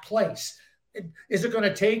in that place. Is it going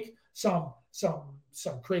to take some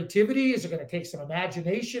creativity? Is it going to take some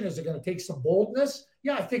imagination? Is it going to take some boldness?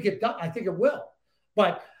 Yeah, I think it does. I think it will.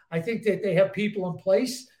 But I think that they have people in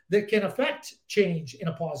place that can affect change in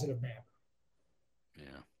a positive manner. Yeah.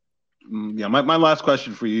 Yeah. My last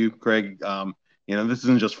question for you, Craig. This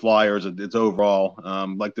isn't just Flyers; it's overall.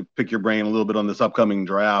 I'd like to pick your brain a little bit on this upcoming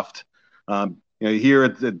draft. You hear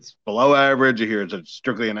it's below average. You hear it's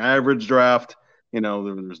strictly an average draft.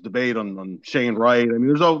 There's debate on Shane Wright. I mean,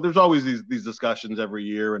 there's always these discussions every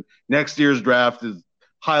year, and next year's draft is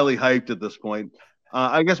highly hyped at this point.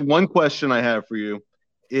 I guess one question I have for you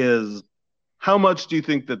is, how much do you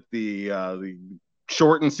think that the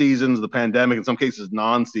shortened seasons, the pandemic, in some cases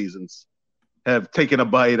non-seasons, have taken a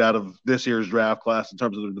bite out of this year's draft class in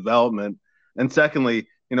terms of their development? And secondly,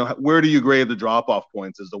 where do you grade the drop-off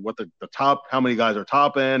points as to what the top, how many guys are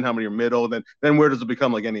top end, how many are middle, then where does it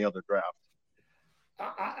become like any other draft?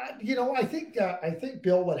 I think,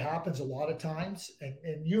 Bill, what happens a lot of times,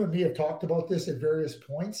 and you and me have talked about this at various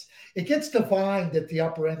points, it gets defined at the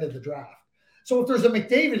upper end of the draft. So if there's a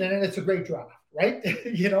McDavid in it, it's a great draft, right?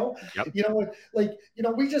 Yep.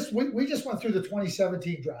 We just went through the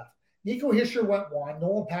 2017 draft. Nico Hischier went 1,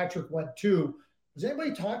 Nolan Patrick went 2. Was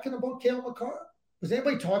anybody talking about Cale Makar? Was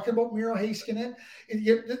anybody talking about Miro Heiskanen?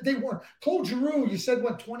 They weren't. Claude Giroux, you said,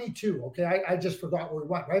 went 22. Okay, I just forgot where he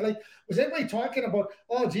went, right? Like, was anybody talking about,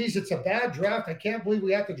 oh, geez, it's a bad draft. I can't believe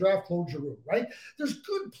we have to draft Claude Giroux, right? There's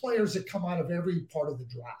good players that come out of every part of the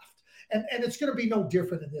draft. And it's going to be no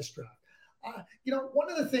different in this draft.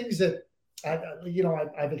 One of the things that,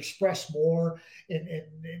 I've expressed more in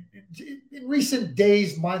recent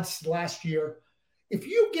days, months, last year, if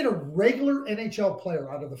you get a regular NHL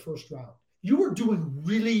player out of the first round, you are doing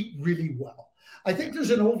really, really well. I think there's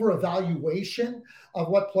an over-evaluation of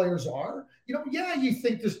what players are. You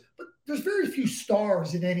think but there's very few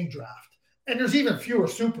stars in any draft, and there's even fewer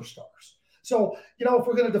superstars. So, if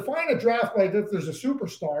we're going to define a draft by if there's a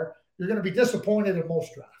superstar, you're going to be disappointed in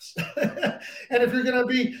most drafts. And if you're going to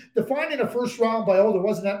be defining a first round by, there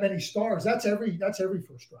wasn't that many stars, that's every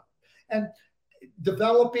first round. And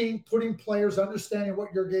developing, putting players, understanding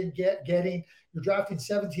what you're getting. You're drafting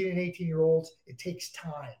 17 and 18-year-olds. It takes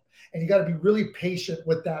time. And you got to be really patient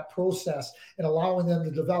with that process and allowing them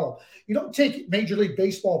to develop. You don't take Major League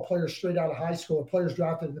Baseball players straight out of high school or players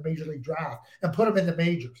drafted in the Major League draft and put them in the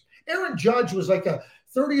majors. Aaron Judge was like a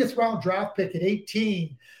 30th round draft pick at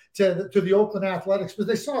 18 to the Oakland Athletics, but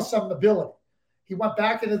they saw some ability. He went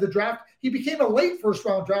back into the draft. He became a late first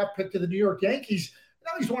round draft pick to the New York Yankees.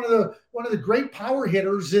 Now he's one of the great power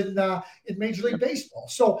hitters in Major League Baseball.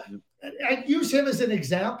 So I use him as an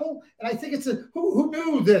example, and I think it's who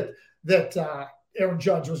knew that Aaron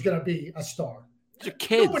Judge was going to be a star.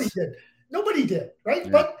 Kids. Nobody did, right?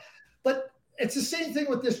 Yeah. But it's the same thing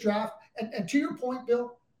with this draft. And to your point,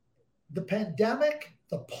 Bill, the pandemic,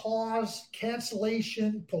 the pause,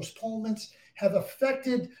 cancellation, postponements have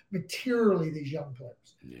affected materially these young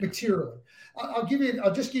players. Yeah. Materially,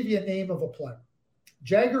 I'll just give you a name of a player.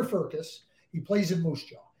 Jagger Firkus, he plays in Moose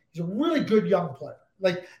Jaw. He's a really good young player.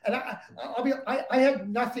 I had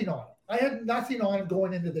nothing on him. I had nothing on him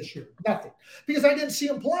going into this year. Nothing. Because I didn't see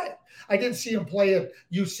him play. I didn't see him play at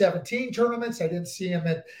U17 tournaments. I didn't see him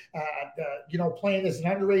at playing as an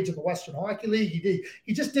underage in the Western Hockey League.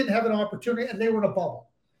 He just didn't have an opportunity, and they were in a bubble.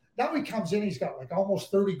 Now he comes in, he's got like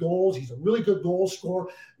almost 30 goals. He's a really good goal scorer.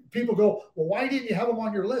 People go, well, why didn't you have him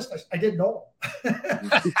on your list? I didn't know him.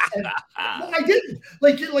 I didn't.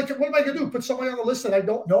 Like, what am I going to do? Put somebody on the list that I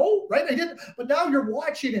don't know, right? I didn't. But now you're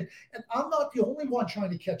watching it, and I'm not the only one trying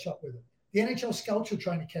to catch up with him. The NHL scouts are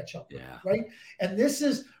trying to catch up with him, right? And this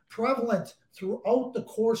is prevalent throughout the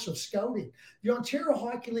course of scouting. The Ontario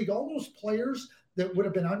Hockey League, all those players that would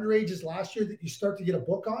have been underages last year that you start to get a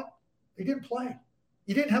book on, they didn't play.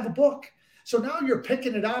 You didn't have a book. So now you're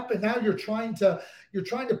picking it up, and now you're trying to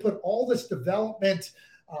put all this development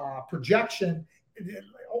projection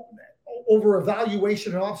over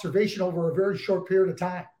evaluation and observation over a very short period of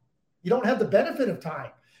time. You don't have the benefit of time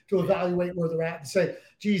to evaluate where they're at and say,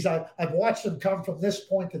 geez, I've watched them come from this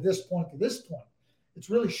point to this point to this point. It's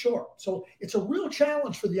really short. So it's a real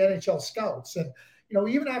challenge for the NHL scouts. And,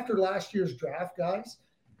 even after last year's draft, guys,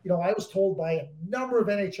 I was told by a number of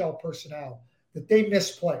NHL personnel that they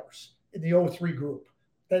missed players in the 03 group.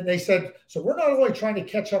 Then they said, so we're not only trying to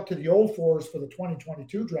catch up to the 04s for the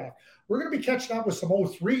 2022 draft, we're going to be catching up with some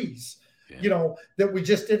 03s, that we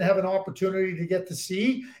just didn't have an opportunity to get to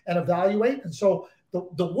see and evaluate. And so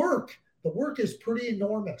the work is pretty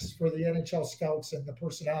enormous for the NHL scouts and the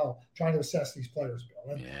personnel trying to assess these players,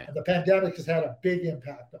 Bill. And the pandemic has had a big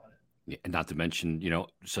impact on it. Yeah, and not to mention,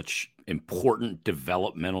 such important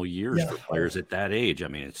developmental years for players at that age. I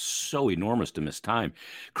mean, it's so enormous to miss time.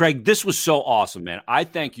 Craig, this was so awesome, man. I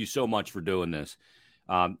thank you so much for doing this.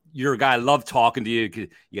 You're a guy I love talking to you.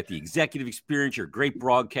 You got the executive experience. You're a great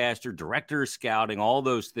broadcaster, director of scouting, all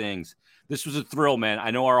those things. This was a thrill, man. I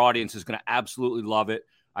know our audience is going to absolutely love it.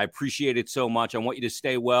 I appreciate it so much. I want you to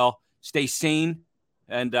stay well, stay sane,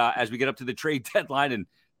 and as we get up to the trade deadline, and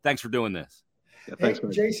thanks for doing this. Yeah, thanks, hey,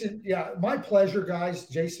 Jason. Yeah, my pleasure, guys.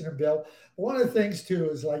 Jason and Bill. One of the things too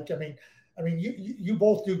is you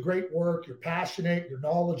both do great work. You're passionate. You're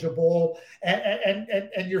knowledgeable, and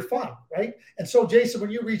you're fun, right? And so, Jason, when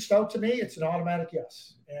you reached out to me, it's an automatic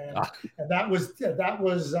yes, and that was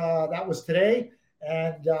today,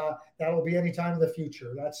 and that will be any time in the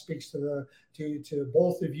future. That speaks to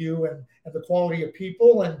both of you and the quality of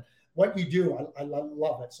people and what you do. I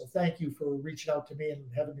love it. So thank you for reaching out to me and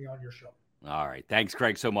having me on your show. All right. Thanks,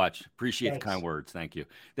 Craig, so much. Appreciate the kind words. Thank you.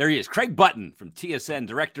 There he is, Craig Button from TSN,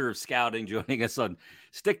 Director of Scouting, joining us on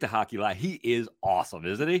Stick to Hockey Live. He is awesome,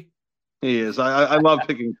 isn't he? He is. I love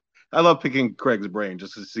picking Craig's brain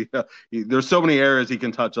just to see. There's so many areas he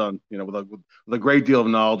can touch on, with a great deal of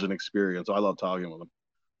knowledge and experience. So I love talking with him.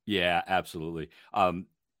 Yeah, absolutely. The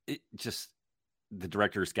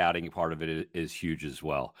director of scouting part of it is huge as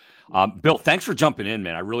well. Bill, thanks for jumping in,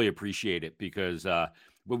 man. I really appreciate it because I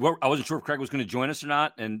wasn't sure if Craig was going to join us or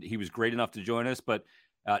not, and he was great enough to join us. But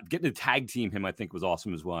getting to tag team him, I think, was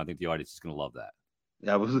awesome as well. I think the audience is going to love that.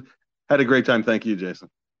 Yeah, had a great time. Thank you,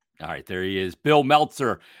 Jason. All right, there he is, Bill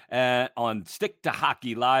Meltzer on Stick to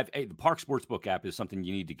Hockey Live. Hey, the Park Sportsbook app is something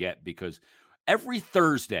you need to get because every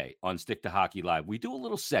Thursday on Stick to Hockey Live, we do a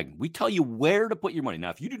little segment. We tell you where to put your money.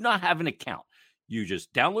 Now, if you do not have an account, you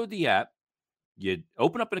just download the app, you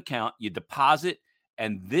open up an account, you deposit,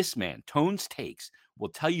 and this man, Tones Takes, will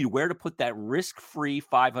tell you where to put that risk-free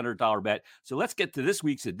 $500 bet. So let's get to this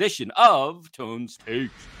week's edition of Tones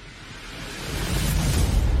Takes.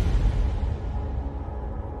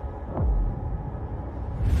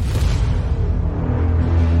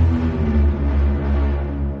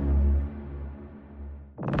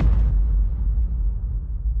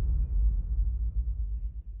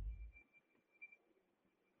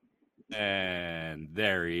 And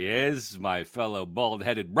there he is, my fellow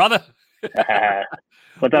bald-headed brother.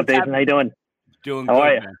 What's up, Jason? How you doing? Doing How good,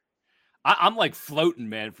 are you? man. I'm like floating,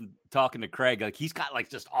 man, from talking to Craig. Like, he's got like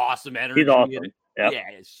just awesome energy. He's awesome. Yep. Yeah,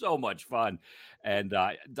 it's so much fun. And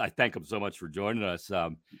I thank him so much for joining us.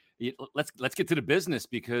 Let's get to the business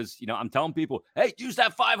because, I'm telling people, hey, use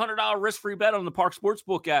that $500 risk-free bet on the Park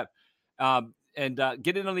Sportsbook app and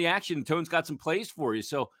get in on the action. Tone's got some plays for you.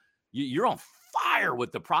 So you're on fire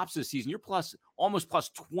with the props this season. You're almost plus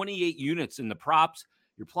 28 units in the props.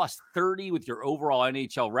 You're plus 30 with your overall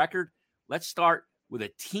NHL record. Let's start with a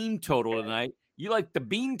team total tonight. You like the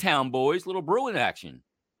Beantown boys, little Bruin action.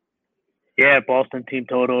 Yeah, Boston team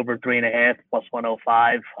total over 3.5 plus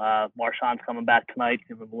 105. Marchand's coming back tonight,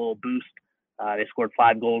 give them a little boost. They scored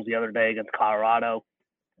 5 goals the other day against Colorado.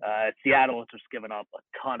 Seattle has just given up a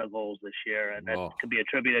ton of goals this year, and that can be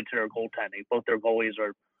attributed to their goaltending. Both their goalies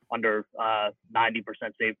are under 90%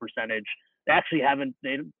 save percentage. They actually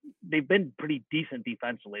they've been pretty decent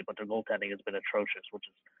defensively, but their goaltending has been atrocious, which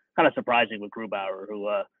is kind of surprising with Grubauer, who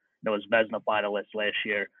was Vezina finalist last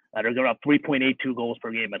year. They're giving up 3.82 goals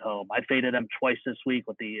per game at home. I faded them twice this week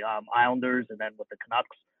with the Islanders and then with the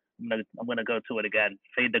Canucks. I'm gonna go to it again.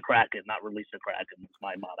 Fade the Kraken, not release the Kraken. That's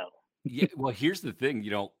my motto. Yeah, well, here's the thing.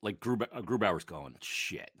 Like Grubauer's going,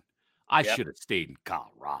 shit. I should have stayed in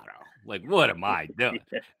Colorado. Like, what am I doing?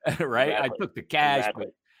 Right? Exactly. I took the cash,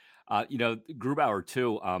 but Grubauer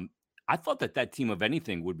too. I thought that team of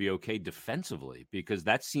anything would be okay defensively because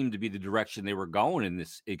that seemed to be the direction they were going in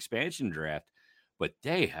this expansion draft. But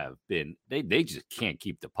they have been they just can't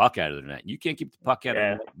keep the puck out of the net. You can't keep the puck out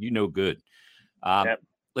of the net. Good.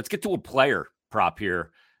 Let's get to a player prop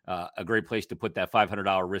here. A great place to put that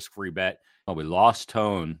 $500 risk-free bet. Oh, we lost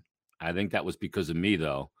Tone. I think that was because of me,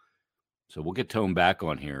 though. So we'll get Tone back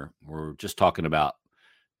on here. We're just talking about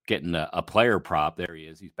getting a player prop. There he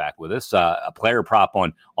is. He's back with us. A player prop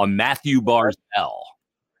on Matthew Barzal.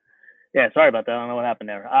 Yeah, sorry about that. I don't know what happened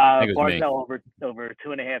there. Barzal over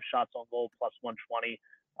 2.5 shots on goal plus 120.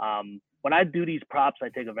 When I do these props, I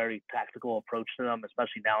take a very tactical approach to them,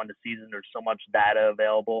 especially now in the season. There's so much data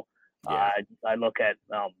available. I look at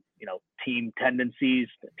team tendencies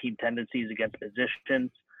against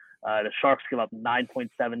positions. The Sharks give up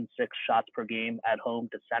 9.76 shots per game at home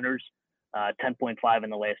to centers, 10.5 in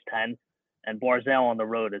the last 10. And Barzal on the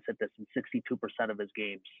road has hit this in 62% of his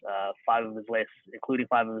games, including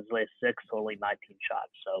 5 of his last 6, only 19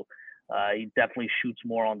 shots. So he definitely shoots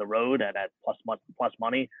more on the road, and at plus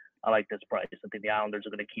money, I like this price. I think the Islanders are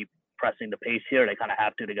going to keep pressing the pace here. They kind of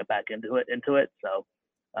have to get back into it. So.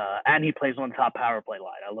 And he plays on the top power play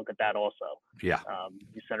line. I look at that also. Yeah.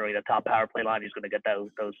 He's centering the top power play line. He's going to get those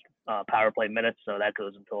power play minutes, so that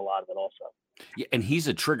goes into a lot of it also. Yeah, and he's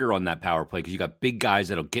a trigger on that power play because you got big guys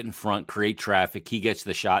that'll get in front, create traffic. He gets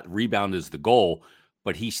the shot. Rebound is the goal,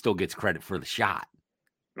 but he still gets credit for the shot.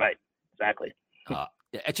 Right. Exactly.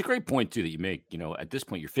 It's a great point, too, that you make. At this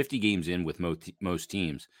point, you're 50 games in with most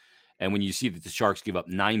teams. And when you see that the Sharks give up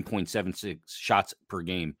 9.76 shots per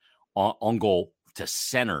game on goal to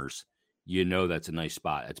centers, that's a nice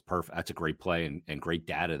spot. That's perfect. That's a great play and great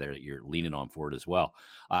data there that you're leaning on for it as well.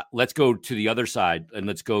 Let's go to the other side and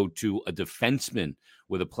let's go to a defenseman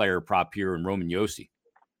with a player prop here in Roman Josi.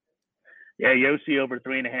 Yeah, Josi over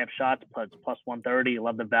 3.5 shots plus 130.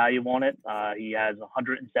 Love the value on it. He has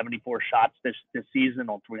 174 shots this season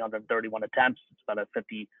on 331 attempts. It's about a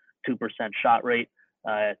 52% shot rate,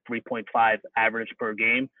 3.5 average per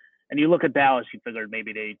game. And you look at Dallas, you figured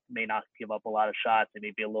maybe they may not give up a lot of shots. They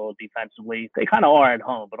may be a little defensively. They kind of are at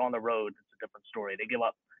home, but on the road, it's a different story. They give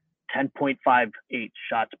up 10.58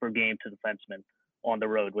 shots per game to defensemen on the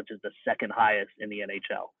road, which is the second highest in the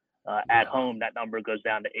NHL. At home, that number goes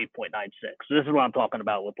down to 8.96. So this is what I'm talking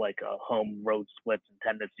about with like home road splits and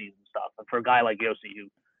tendencies and stuff. And for a guy like Josi, who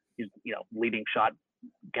he's leading shot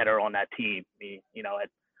getter on that team,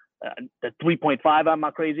 at the 3.5, I'm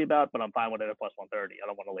not crazy about, but I'm fine with it at plus 130. I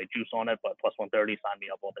don't want to lay juice on it, but plus 130, sign me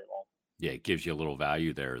up all day long. Yeah, it gives you a little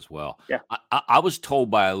value there as well. Yeah. I was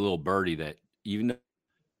told by a little birdie that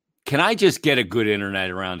can I just get a good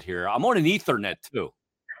internet around here? I'm on an Ethernet too.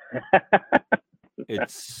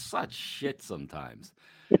 It's such shit sometimes.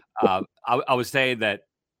 I was saying that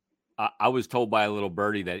I was told by a little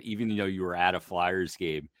birdie that even though you were at a Flyers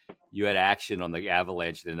game, you had action on the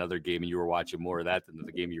Avalanche in another game, and you were watching more of that than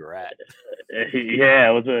the game you were at. Yeah,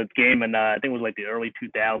 it was a game, and I think it was like the early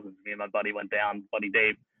 2000s. Me and my buddy went down, Buddy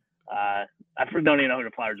Dave. I don't even know who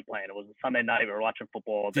the Flyers were playing. It was a Sunday night. We were watching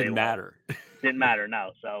football all day. Didn't matter,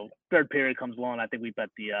 no. So third period comes along. I think we bet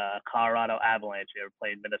the Colorado Avalanche. They were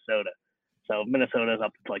playing Minnesota. So Minnesota's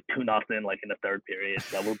up to like 2-0, like in the third period.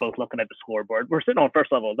 So we're both looking at the scoreboard. We're sitting on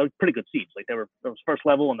first level. They're pretty good seats. Like it was first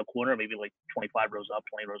level in the corner, maybe like 25 rows up,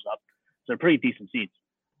 20 rows up. So they're pretty decent seats.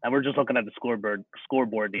 And we're just looking at the scoreboard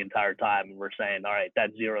the entire time. And we're saying, all right, that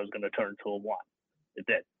 0 is going to turn into a 1. It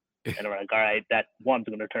did. And we're like, all right, that 1's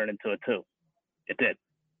going to turn into a 2. It did.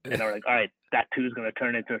 And we're like, all right, that 2 is going to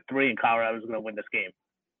turn into a 3, and Colorado's going to win this game.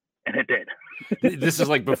 And it did. This is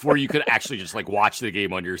like before you could actually just like watch the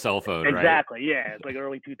game on your cell phone, right? Exactly. Yeah. It's like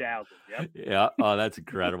early 2000s. Yep. Yeah. Oh, that's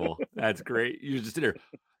incredible. That's great. You just sit there.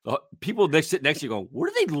 People sit next to you going, what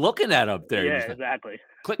are they looking at up there? Yeah, exactly.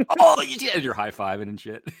 Click. Oh, you're high-fiving and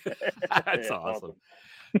shit. That's awesome.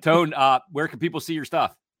 Tone, where can people see your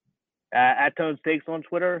stuff? At Tone Steaks on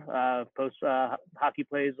Twitter. Post hockey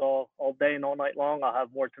plays all day and all night long. I'll have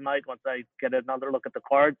more tonight once I get another look at the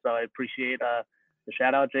cards. So I appreciate the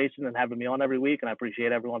shout out, Jason, and having me on every week. And I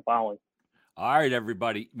appreciate everyone following. All right,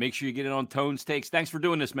 everybody. Make sure you get in on Tone's Takes. Thanks for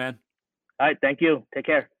doing this, man. All right. Thank you. Take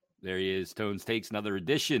care. There he is. Tone's Takes, another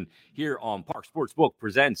edition here on Park Sportsbook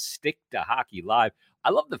presents Stick to Hockey Live.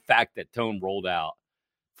 I love the fact that Tone rolled out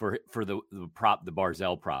for the prop, the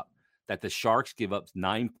Barzal prop, that the Sharks give up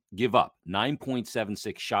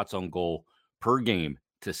 9.76 shots on goal per game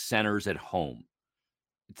to centers at home.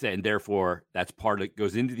 And therefore, that's part of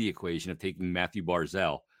goes into the equation of taking Matthew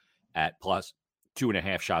Barzal at plus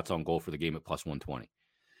 2.5 shots on goal for the game at plus 120.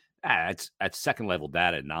 That's second level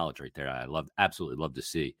data and knowledge right there. I absolutely love to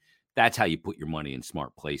see. That's how you put your money in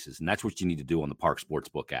smart places. And that's what you need to do on the Park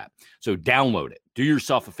Sportsbook app. So download it. Do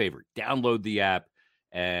yourself a favor. Download the app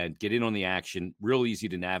and get in on the action. Real easy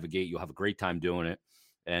to navigate. You'll have a great time doing it.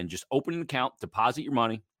 And just open an account, deposit your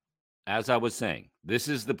money. As I was saying, this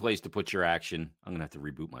is the place to put your action. I'm going to have to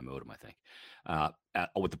reboot my modem, I think,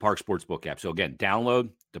 with the Park Sportsbook app. So again, download,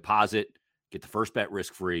 deposit, get the first bet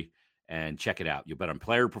risk-free, and check it out. You'll bet on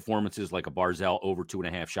player performances like a Barzal over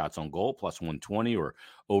 2.5 shots on goal, plus 120, or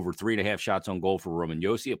over 3.5 shots on goal for Roman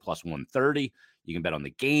Josi at plus 130. You can bet on the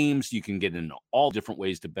games. You can get in all different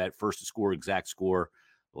ways to bet. First to score, exact score,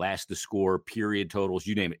 last to score, period totals,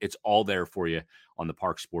 you name it. It's all there for you on the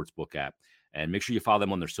Park Sportsbook app. And make sure you follow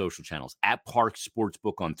them on their social channels at Park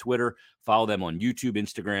Sportsbook on Twitter. Follow them on YouTube,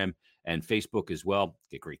 Instagram, and Facebook as well.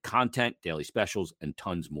 Get great content, daily specials, and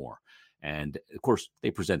tons more. And, of course,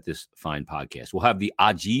 they present this fine podcast. We'll have the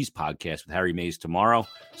Ajiz podcast with Harry Mays tomorrow.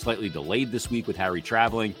 Slightly delayed this week with Harry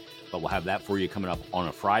traveling, but we'll have that for you coming up on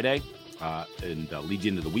a Friday and lead you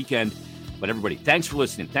into the weekend. But, everybody, thanks for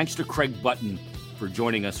listening. Thanks to Craig Button for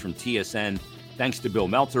joining us from TSN. Thanks to Bill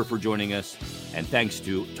Meltzer for joining us. And thanks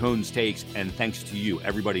to Tone's Takes. And thanks to you,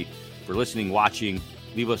 everybody, for listening, watching.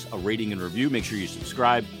 Leave us a rating and review. Make sure you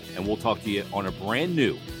subscribe. And we'll talk to you on a brand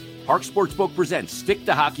new Park Sportsbook presents Stick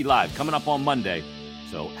to Hockey Live coming up on Monday.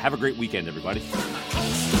 So have a great weekend, everybody.